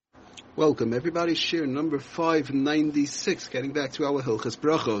Welcome, everybody. Shir number 596, getting back to our Hilchas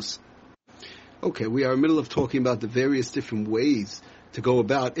Brachos. Okay, we are in the middle of talking about the various different ways to go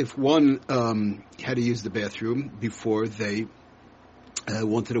about if one had to use the bathroom before they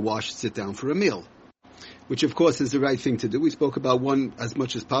wanted to wash, sit down for a meal, which of course is the right thing to do. We spoke about one as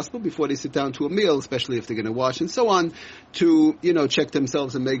much as possible before they sit down to a meal, especially if they're going to wash and so on, to, check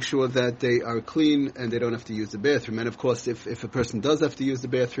themselves and make sure that they are clean and they don't have to use the bathroom. And of course, if a person does have to use the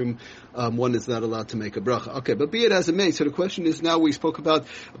bathroom, one is not allowed to make a bracha. Okay, but be it as it may. So the question is, now we spoke about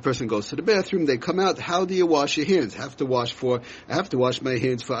a person goes to the bathroom, they come out, how do you wash your hands? I have to wash my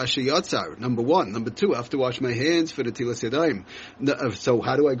hands for Asher Yatzar, number one. Number two, I have to wash my hands for the Tilas Yadayim. So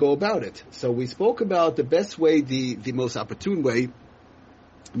how do I go about it? So we spoke about the best way, the most opportune way,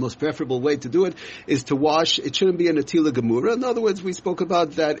 the most preferable way to do it is to wash. It shouldn't be a Natila Gemura. In other words, we spoke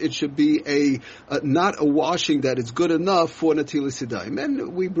about that it should be not a washing that is good enough for Natila Sidaim.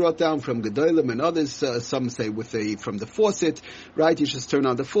 And we brought down from Gedolim and others, some say from the faucet, right? You just turn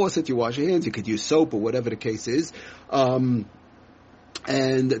on the faucet, you wash your hands, you could use soap or whatever the case is.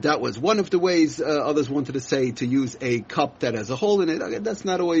 And that was one of the ways. Others wanted to say to use a cup that has a hole in it. Okay, that's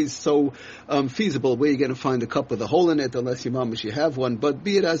not always so feasible. Where you're going to find a cup with a hole in it, unless you have one. But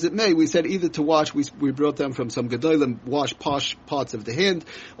be it as it may, we said either to wash. We brought them from some gedolim, wash posh parts of the hand.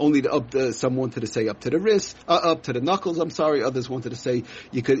 Only some wanted to say up to the wrist, up to the knuckles. Others wanted to say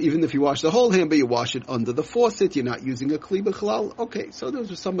you could, even if you wash the whole hand, but you wash it under the faucet. You're not using a kli b'chalal. Okay, so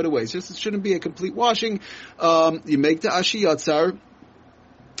those are some of the ways. It shouldn't be a complete washing. You make the Asher Yatzar.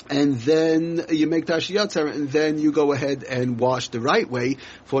 And then you make Asher Yatzar, and then you go ahead and wash the right way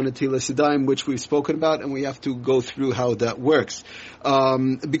for Natilas Yadayim, which we've spoken about, and we have to go through how that works.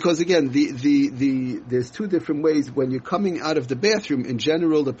 Because again, there's two different ways. When you're coming out of the bathroom, in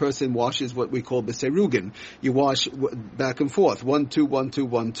general, the person washes what we call b'seirugin. You wash back and forth, 1, 2, 1, 2,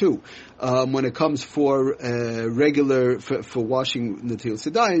 1, 2. When it comes for regular, for washing Natilas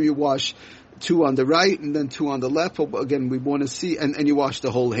Yadayim, you wash 2 on the right and then 2 on the left. Again, we want to see, and you wash the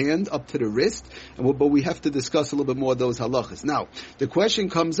whole hand up to the wrist. But we have to discuss a little bit more of those halachas. Now, the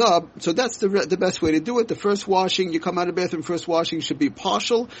question comes up, so that's the best way to do it. The first washing, you come out of the bathroom, first washing should be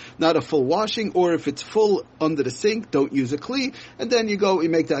partial, not a full washing, or if it's full under the sink, don't use a kli. And then you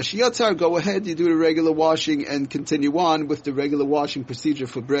make the Asher Yatzar, go ahead, you do the regular washing and continue on with the regular washing procedure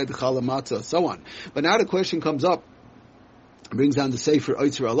for bread, challah, matzah, so on. But now the question comes up, brings down the Sefer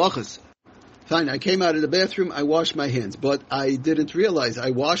Oitzer Halachas. Fine, I came out of the bathroom, I washed my hands, but I didn't realize I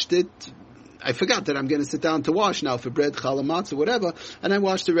washed it. I forgot that I'm going to sit down to wash now for bread, challah, matzah, whatever, and I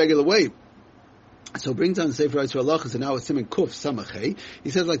washed the regular way. So it brings down the Sefer Oitzer Halachas, and now it's Siman Kuf Samachay. He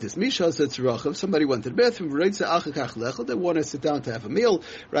says like this: Misha said to Rachav, somebody went to the bathroom, they want to sit down to have a meal,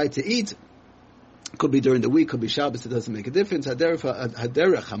 right, to eat. Could be during the week, could be Shabbos, it doesn't make a difference. Haderech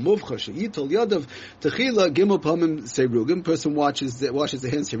hamuvcha sheyitol yadav techila gimel pamim seirugim. Person washes the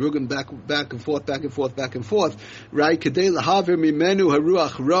hands seirugim back and forth, right? Kedei lahaver mimenu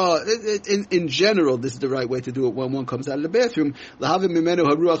haruach ra. In general, this is the right way to do it when one comes out of the bathroom. Lahaver mimenu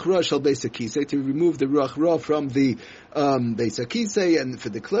haruach ra shall beis hakisei, to remove the ruach ra from the beis hakisei and for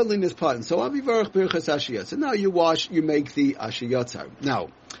the cleanliness part and so on. Vivarach birchas Asher Yatzar. Now you make the Asher Yatzar. Now,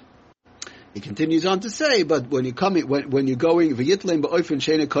 he continues on to say, but when you're going, v'yitlein ba'ofen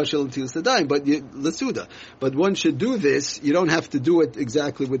she'ena kosher l'tilas yadayim, l'suda. But one should do this. You don't have to do it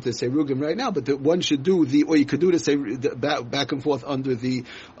exactly with the seirugim right now, but one should do or you could do the back and forth under the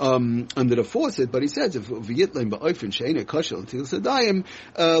faucet. But he says, if v'yitlein ba'ofen she'ena kosher l'tilas yadayim,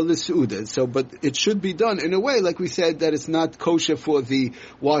 l'suda. So, but it should be done in a way, like we said, that it's not kosher for the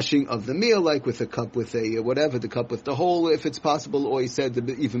washing of the meal, like with a cup with the cup with the hole, if it's possible, or he said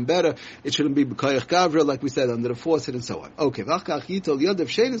even better, it shouldn't be b'koyach gavra, like we said, under the faucet and so on. Okay, v'achkach yitol yodav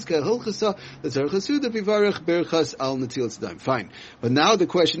shenis kehilchasa l'tzarech hasuda bivarech berchas al natilas yadayim. Fine, but now the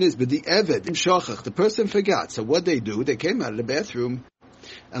question is, but the eved shachach, the person forgot. So what they do? They came out of the bathroom,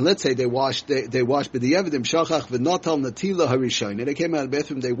 and let's say they washed, but the evedim shachach v'notal natila harishayna. They came out of the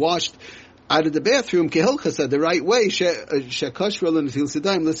bathroom, they washed out of the bathroom, kehilchasa, the right way, shekashra l'natilas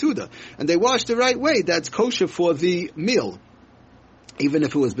yadayim l'suda, and they washed the right way. That's kosher for the meal. Even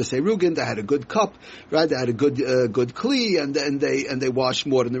if it was b'seirugin, they had a good cup, right? They had a good kli, and they washed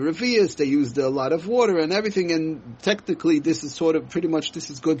more than the revius. They used a lot of water and everything. And technically, this is this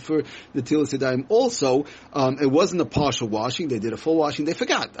is good for the Natilas Yadayim. Also, it wasn't a partial washing; they did a full washing. They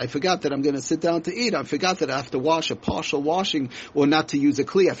forgot. I forgot that I'm going to sit down to eat. I forgot that I have to wash a partial washing, or not to use a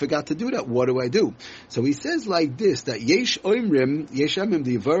kli. I forgot to do that. What do I do? So he says like this: that yesh oimrim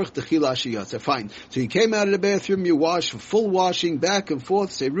the yivarach techila Asher Yatzar. Fine. So you came out of the bathroom, you wash full washing back back and forth,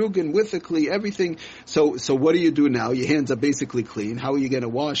 Seirugin with the Kli, everything. So what do you do now? Your hands are basically clean. How are you going to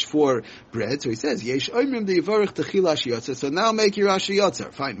wash for bread? So he says, Yesh Oimrim de Yivarech Techil Ashiyotzer. So now make your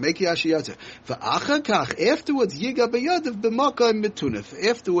Ashiyotzer. Fine, make your Ashiyotzer. V'achar kach, afterwards, Yiga B'yadav B'maka Mitunif.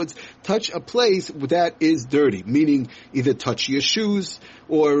 Afterwards, touch a place that is dirty, meaning either touch your shoes,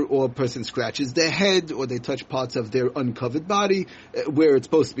 or a person scratches their head, or they touch parts of their uncovered body, where it's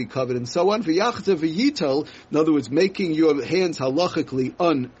supposed to be covered, and so on. V'yachzav v'yital, in other words, making your hands halachically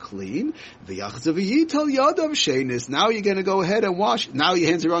unclean. V'yachzav v'yital yadav shenis, now you're going to go ahead and wash, now your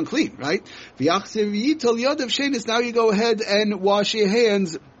hands are unclean, right? V'yachzav v'yital yadav shenis, now you go ahead and wash your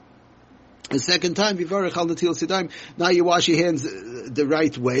hands the second time, now you wash your hands the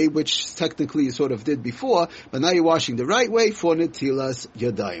right way, which technically you sort of did before, but now you're washing the right way for netilas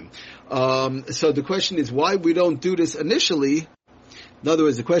yadayim. So the question is why we don't do this initially. In other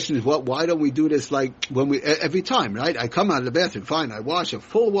words, the question is, why don't we do this like when every time, right? I come out of the bathroom, fine, I wash, a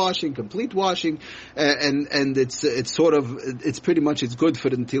full washing, complete washing, and it's pretty much, it's good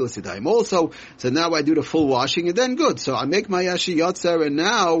for the netilas yadayim also. So now I do the full washing and then good. So I make my ashiyotzer and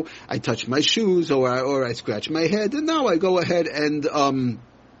now I touch my shoes or I scratch my head and now I go ahead and,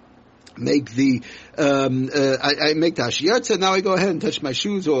 make the I make the ashiyotzer. Now I go ahead and touch my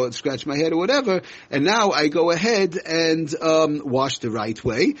shoes or scratch my head or whatever, and now I go ahead and wash the right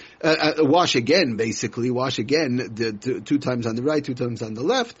way. Wash again, two times on the right, 2 times on the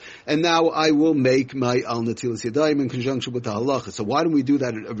left, and now I will make my al netilas yadayim in conjunction with the halacha. So why don't we do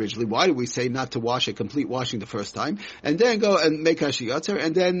that originally? Why do we say not to wash a complete washing the first time, and then go and make ashiyotzer,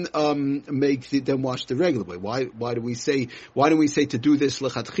 and then then wash the regular way? Why don't we say to do this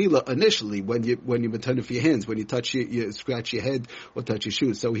lechatchila initially when you turn for your hands, when you touch you scratch your head or touch your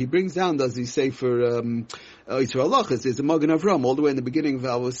shoes? So he brings down, does he say for Yisrael Halachas, is the Magen Avram all the way in the beginning of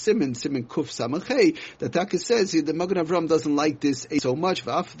our Siman Kuf Samachei, that Taka says the Magen Avram doesn't like this so much.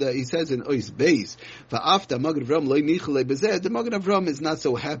 V'afta, he says in Ois Beis, V'afta Magen Avram lo nichale bezeh. The Magen Avram is not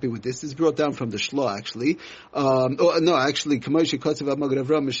so happy with this. This is brought down from the Shla actually. Kamoshi Kotzev Magen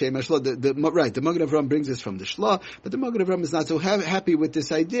Avram M'Shem Shla. The Magen Avram brings this from the Shla, but the Magen Avram is not so happy with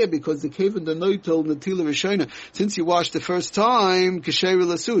this idea because the Kevin the Noitel Natila Rishona, since you washed the first time, Kasheri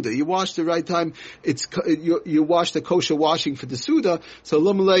Lasuda, you washed the right time, you washed the kosher washing for the Suda, so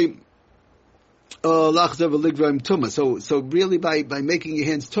Lamalei So really by making your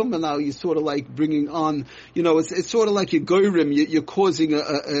hands tumma now, you're sort of like bringing on, it's sort of like you're goyrim, you're causing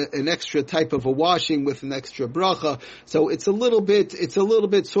an extra type of a washing with an extra bracha. So it's a little bit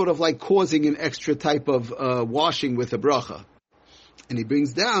sort of like causing an extra type of washing with a bracha. And he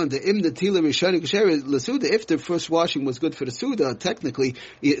brings down the tila rishoni kasher lasuda. If the first washing was good for the suda, technically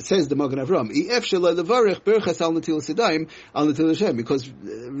it says the Magen Avram because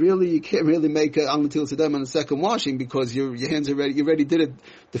really you can't really make al netilas yadayim on the second washing because your hands are ready. You already did it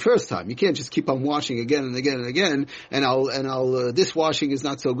the first time. You can't just keep on washing again and again and again. And this washing is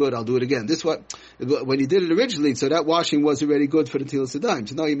not so good. I'll do it again. When you did it originally, so that washing was already good for the netilas yadayim.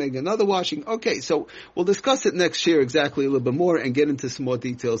 So now you make another washing. Okay, so we'll discuss it next year exactly a little bit more and get into some more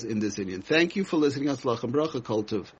details in this Indian. Thank you for listening. Atzlach and bracha, Kol Tov.